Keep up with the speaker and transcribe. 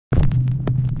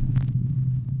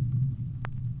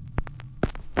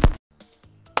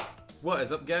What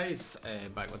is up, guys?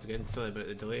 Back once again. Sorry about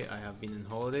the delay. I have been on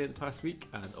holiday the past week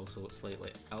and also slightly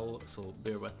ill, so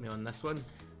bear with me on this one.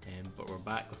 But we're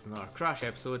back with another Crash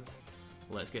episode.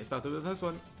 Let's get started with this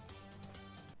one.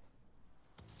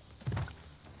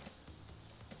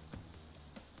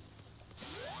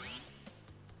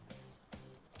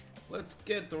 Let's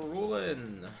get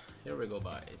rolling. Here we go,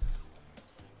 guys.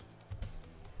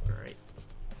 Right.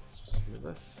 Let's just move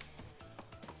this.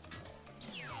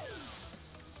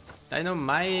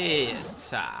 Dynamite!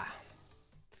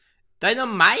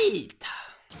 Dynamite!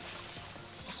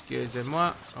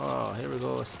 Excusez-moi. Oh, here we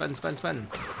go. Spin, spin, spin.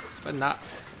 Spin that.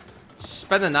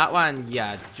 Spinning that one,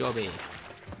 yeah, jobby.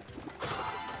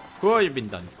 Oh, you've been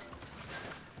done.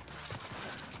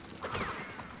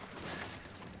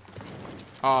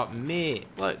 Oh, mate.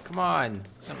 Look, come on.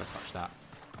 Never touch that.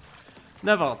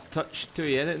 Never touch to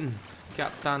anything,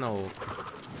 Capitano.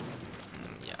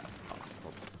 Yeah,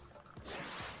 bastard.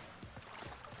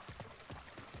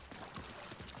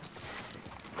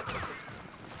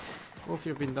 Both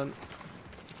you've been done.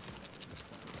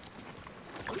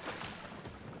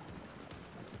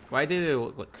 Why do they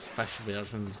look like fish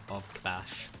versions of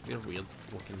Crash? They're weird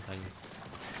looking things.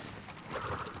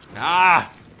 Ah!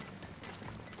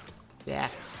 Yeah.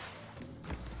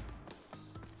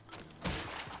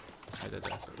 I did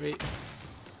this. Wait.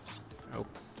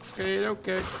 Okay,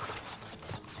 okay.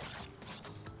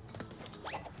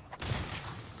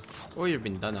 Oh, you've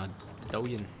been done a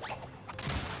billion.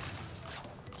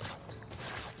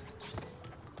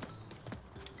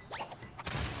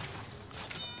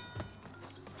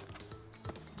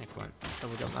 Come on,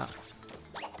 double jump that.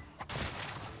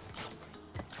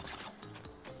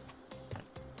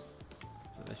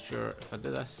 Sure, if I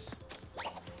do this.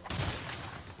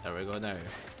 There we go now.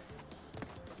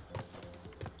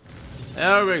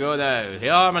 There we go now.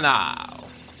 Here am I now.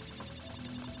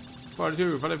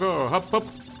 42, 44, hop, hop.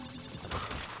 1,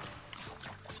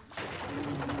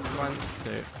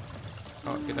 2.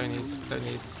 Oh, get down these, down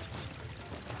these.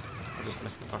 I just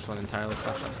missed the first one entirely,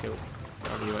 Crash, that's cool.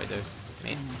 Whatever you want to do,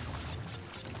 mate.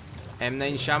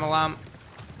 M9 Shamalam.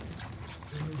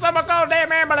 Let go,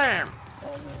 damn ambulance!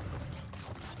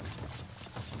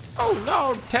 Oh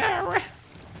no, Terry!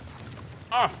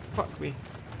 Oh, fuck me.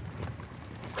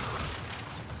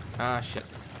 Ah, shit.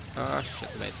 Oh,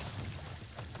 shit, mate.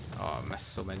 Oh, I missed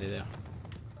so many there.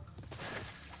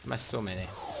 Missed so many.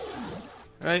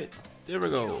 Right, there we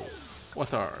go.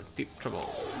 Water, deep trouble.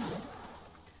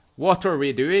 What are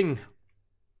we doing?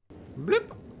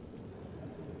 Bloop.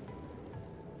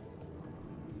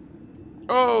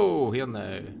 Oh, here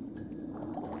now.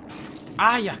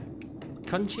 Ah, ya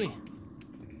crunchy.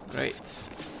 Right.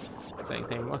 Second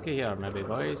time lucky here, maybe,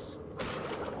 boys.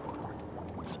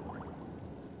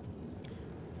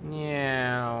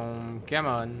 Yeah, come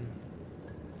on.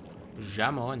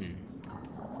 Jam on.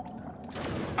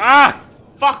 Ah!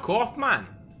 Fuck off, man!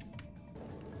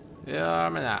 Yeah,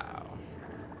 I'm now.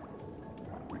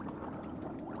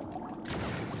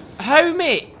 How,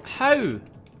 mate? How?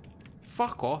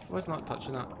 Fuck off, I was not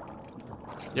touching that.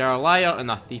 You're a liar and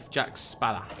a thief, Jack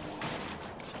Sparrow.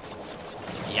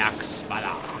 Yak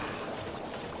Sparrow.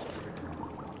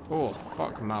 Oh,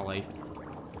 fuck my life.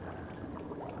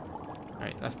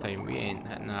 Right, this time we ain't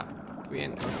hitting that. We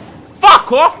ain't. Fuck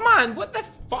off, man! What the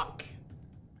fuck?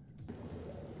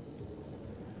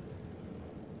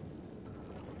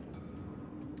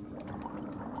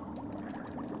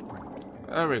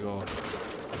 There we go.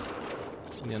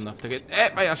 Near enough to get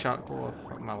hit by a shark. Oh,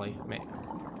 fuck my life, mate.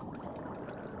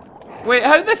 Wait,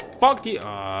 how the fuck do you... Oh,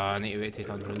 I need to wait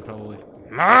till it turns probably.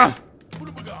 Ah!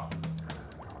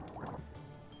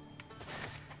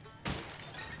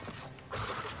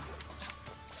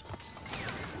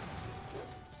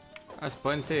 That's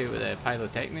plenty with the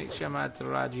pyrotechnics, you mad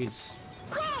Raji's.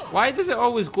 Why does it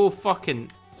always go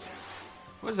fucking...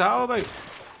 What's that all about?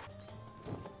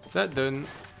 Sit down.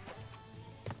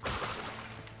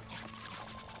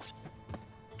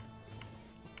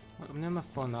 Look, I'm never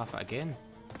falling off it again.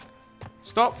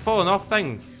 Stop falling off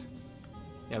things!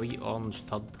 Yeah, wee orange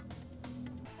turd.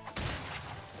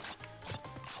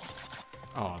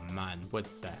 Oh man, what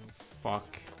the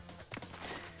fuck?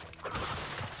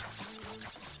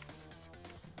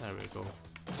 There we go.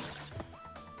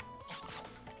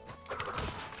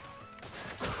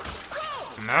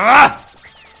 Ah!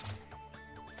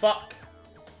 Fuck!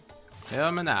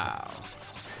 Hear me now.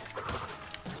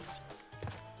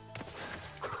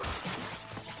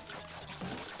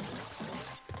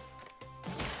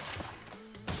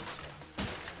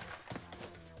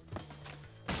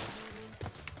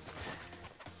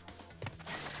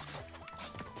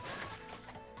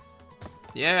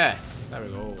 Yes, there we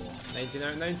go. 19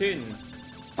 out of 19.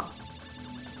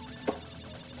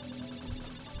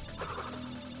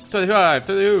 25,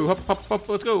 22, hop, hop, hop,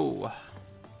 let's go.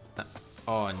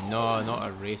 Oh no, not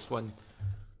a race one.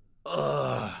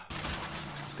 Ugh.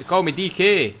 They call me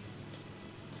DK.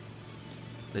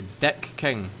 The Dick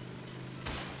King.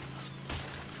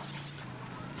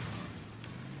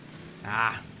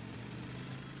 Ah.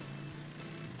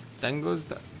 Dingoes.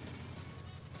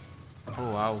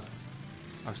 Oh wow.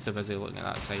 I was too busy looking at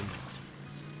that sign.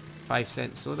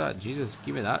 5-cent soda. Jesus,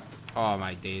 give me that. Oh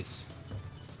my days.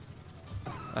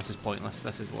 This is pointless.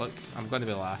 This is, look, I'm going to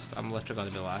be last. I'm literally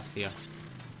going to be last here.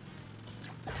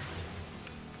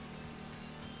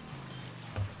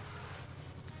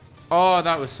 Oh,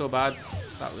 that was so bad.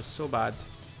 That was so bad.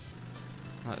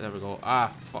 Oh, there we go.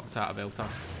 Ah, fuck that, a belter.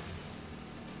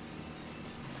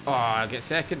 Oh, I get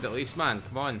second at least, man.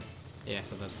 Come on.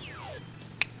 Yes, I did.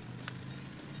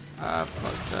 Ah,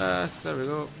 fuck this. There we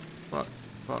go. Fucked,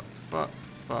 fucked, fucked,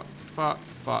 fucked, fucked,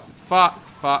 fucked, fucked,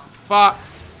 fucked,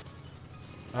 fucked.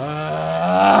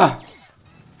 Ah!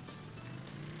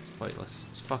 It's pointless.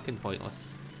 It's fucking pointless.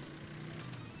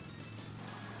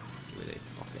 Give me the,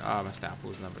 okay. Ah, I missed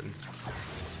apples and everything.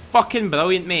 Fucking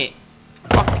brilliant, mate.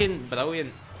 Fucking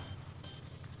brilliant.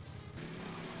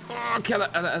 Oh, kill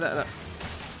it.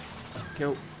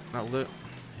 Kill. That'll do.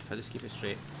 If I just keep it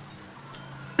straight.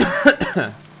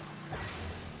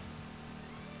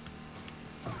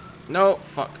 No,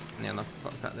 fuck. No,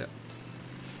 fuck that there.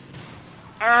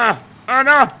 Ah! Oh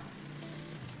no!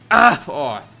 Ah!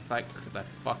 Oh, thank the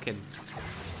fucking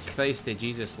Christy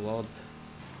Jesus Lord.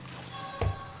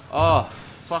 Oh,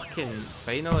 fucking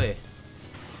finally.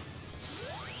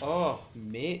 Oh,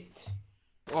 mate.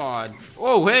 Oh,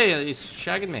 oh, hey, he's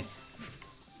shagging me.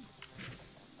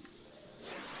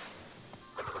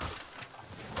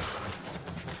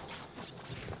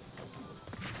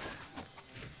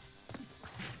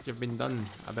 You've been done,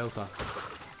 a belter.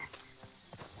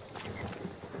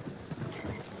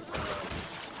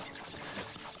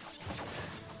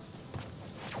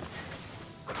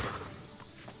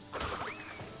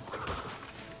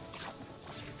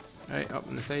 Right, up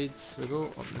on the sides we go,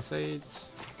 up on the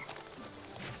sides.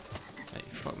 Right,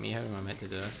 fuck me, how am I meant to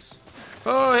do this?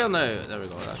 Oh, hell no! There we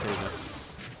go, that's how you do it.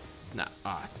 Nah,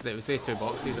 ah, it was say 2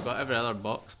 boxes, I got every other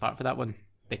box apart from that one.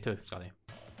 Day 2, sorry.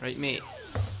 Right, mate,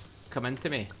 come into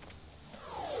me.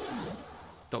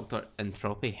 Dr.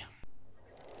 Entropy.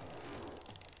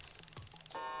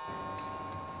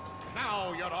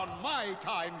 Now you're on my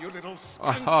time, you little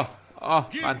skunk. Oh,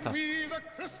 Give Fanta. me the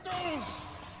crystals.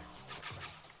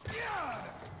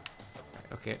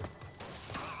 Okay.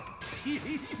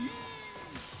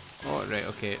 Oh, right,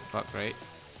 okay, fuck, right.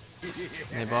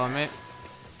 Any bother, mate?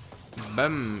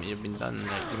 Boom, you've been done.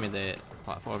 Right, give me the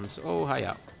platforms. Oh, hi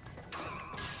up.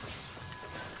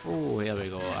 Oh, here we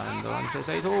go. And on to the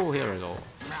side. Oh, here we go.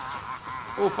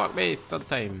 Oh, fuck me, 3rd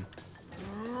time.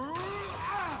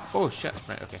 Oh, shit.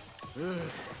 Right, okay.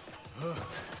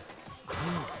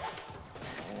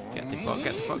 Get the fuck,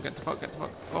 get the fuck, get the fuck, get the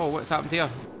fuck. Oh, what's happened here?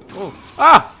 Oh,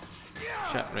 ah!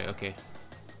 Shit, right, okay.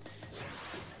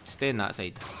 Stay on that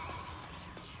side.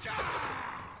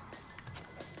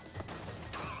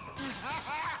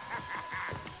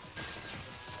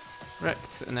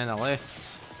 Wrecked, and then I left.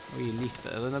 Oh, you leafed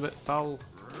it in a bit, pal.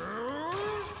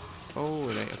 Oh,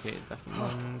 right, okay, different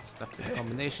ones, different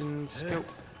combinations. Cool.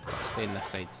 Stay on this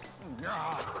side.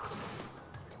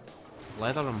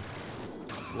 Leather them.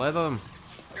 Leather them.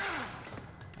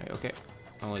 Right, okay.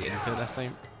 I'm only getting 2 this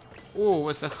time. Oh,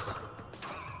 what's this? I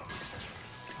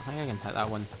think I can hit that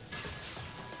one.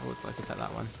 I look like I can hit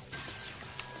that one.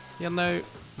 Here now.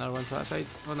 Another one to that side.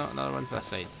 Oh no, another one to this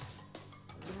side.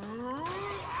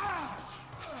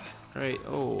 Right,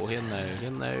 oh, here now,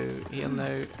 here now, here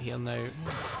now, here now.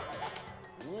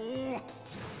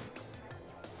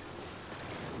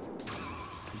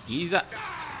 Geese it.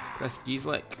 This geese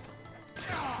lick.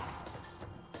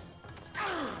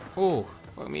 Oh,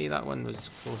 fuck me, that one was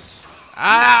close.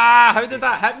 Ah, how did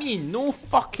that hit me? No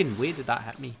fucking way did that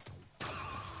hit me.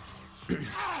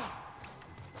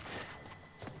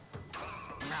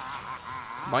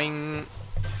 Boing.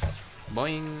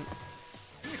 Boing.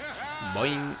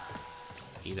 Boing.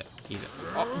 Eat it, eat it.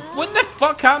 Oh, what the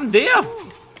fuck happened there? A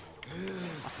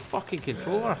fucking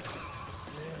controller.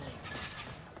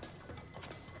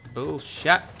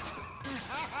 Bullshit.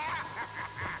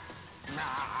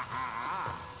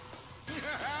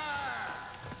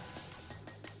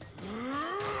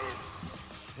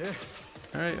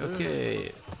 Alright,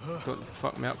 okay. Don't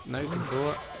fuck me up now,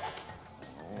 controller.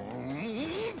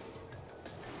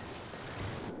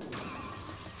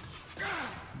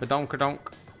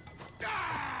 Badonk-a-donk.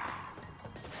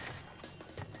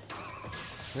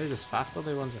 Maybe just faster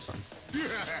they ones or something.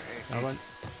 Another one.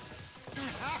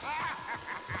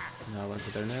 Another one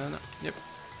to down there, isn't it? Yep.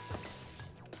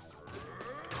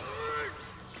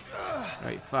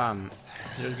 Right, fam.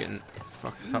 You're getting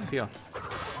fucked up here.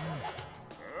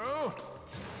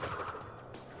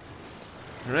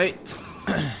 Right.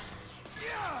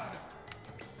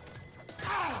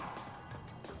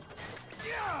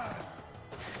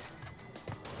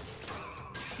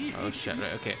 Oh shit,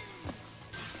 right, okay.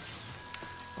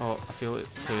 Oh, I feel like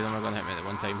two of them are gonna hit me at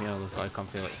one time here. They've got to come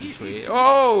feel like each way.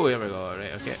 Oh, here we go,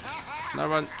 right, okay. Another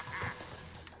one.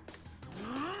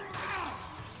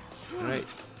 Right.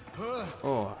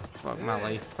 Oh, fuck my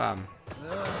life, fam.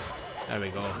 There we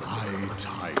go. My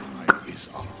time is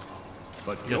up.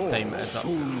 But Your yours time is up.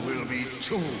 soon will be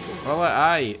too. Well,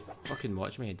 aye. Fucking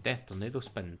watch me. Death tornado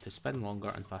spin. To spin longer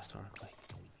and faster. Like.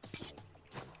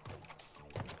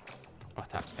 Oh,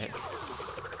 attack X.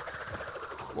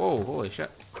 Whoa, holy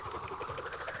shit.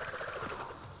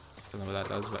 Don't know what that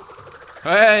does, but...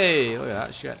 Hey! Look at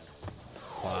that shit.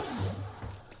 Class.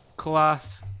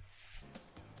 Class.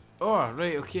 Oh,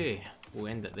 right, okay. We'll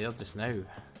end it there just now.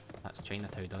 That's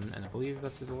Chinatown done, and I believe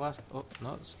this is the last... Oh,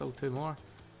 no, there's still two more.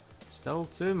 Still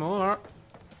two more.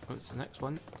 What's the next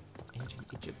one? Ancient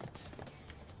Egypt.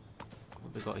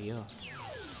 What have we got here?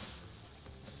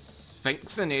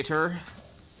 Sphinxinator.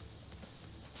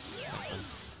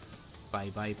 Bye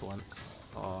bye blunts.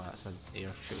 Oh, that's an air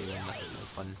shooty one. That was no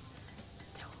fun.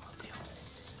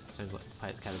 Tales. Sounds like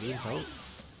Pirates of the Caribbean, though.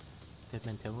 Dead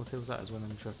Men Tell No Tales, that is one,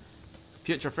 I'm sure.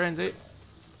 Future Frenzy.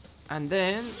 And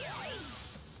then...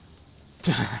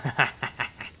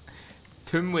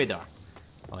 Tomb Raider.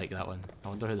 I like that one. I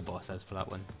wonder who the boss is for that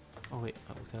one. Oh wait,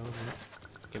 that will tell me.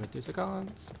 Give me 2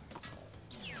 seconds.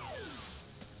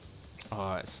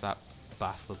 Oh, it's that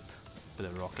bastard with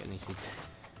a rocket in his head.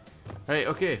 Right,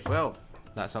 okay, well,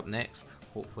 that's up next.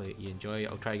 Hopefully you enjoy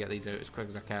it. I'll try to get these out as quick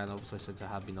as I can, obviously, since I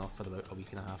have been off for about a week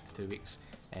and a half to 2 weeks.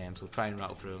 So try and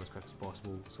rattle through them as quick as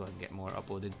possible so I can get more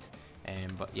uploaded.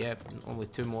 But yeah, only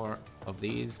 2 more of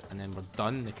these and then we're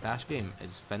done. The Crash game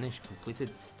is finished, completed.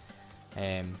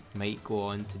 Might go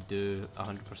on to do a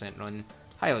 100% run.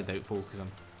 Highly doubtful because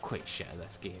I'm quite shit at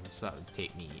this game, so that would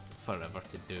take me forever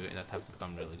to do and I'd have to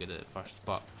become really good at it first.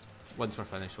 But once we're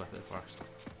finished with it first,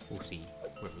 we'll see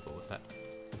where we go with it.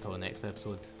 Until the next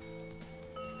episode.